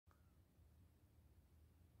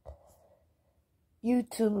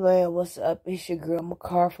YouTube land, what's up? It's your girl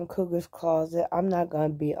McCar from Cougar's Closet. I'm not gonna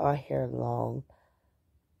be on here long.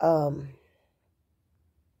 Um,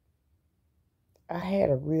 I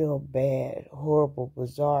had a real bad, horrible,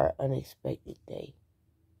 bizarre, unexpected day.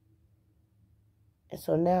 And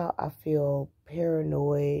so now I feel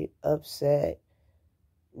paranoid, upset,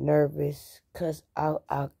 nervous, because I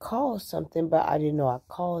caused something, but I didn't know I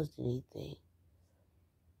caused anything.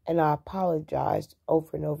 And I apologized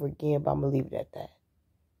over and over again, but I'm gonna leave it at that.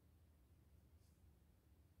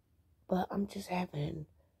 But I'm just having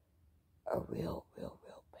a real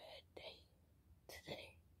bad day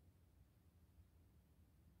today.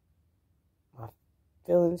 My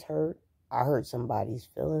feelings hurt. I hurt somebody's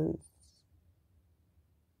feelings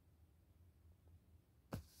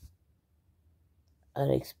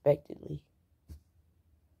unexpectedly.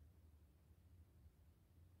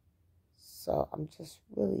 So I'm just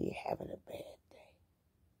really having a bad day.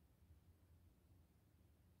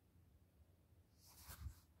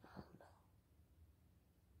 I don't know.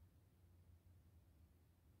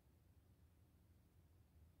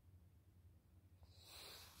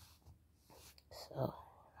 So,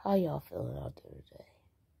 how y'all feeling out there today?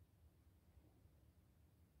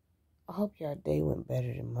 I hope y'all day went better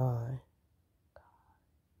than mine.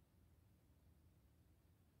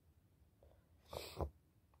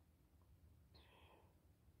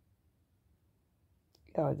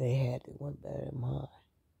 Y'all day had to went better than mine.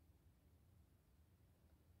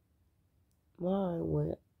 Mine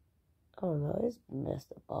went, I don't know, it's been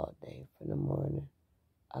messed up all day. From the morning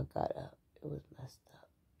I got up, it was messed up.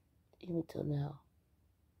 Even till now,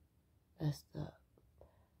 messed up.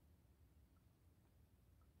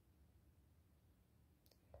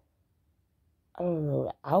 I don't know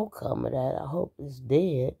the outcome of that. I hope it's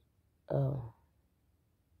dead.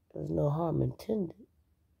 There's no harm intended.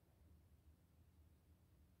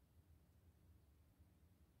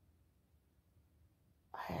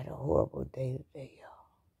 I had a horrible day today, y'all.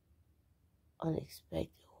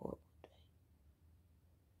 Unexpected, horrible day.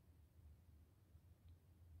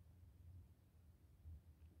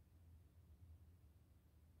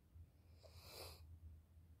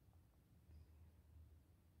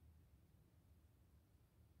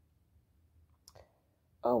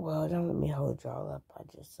 Oh well, don't let me hold y'all up. I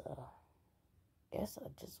just guess I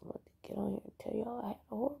just wanted to get on here and tell y'all I had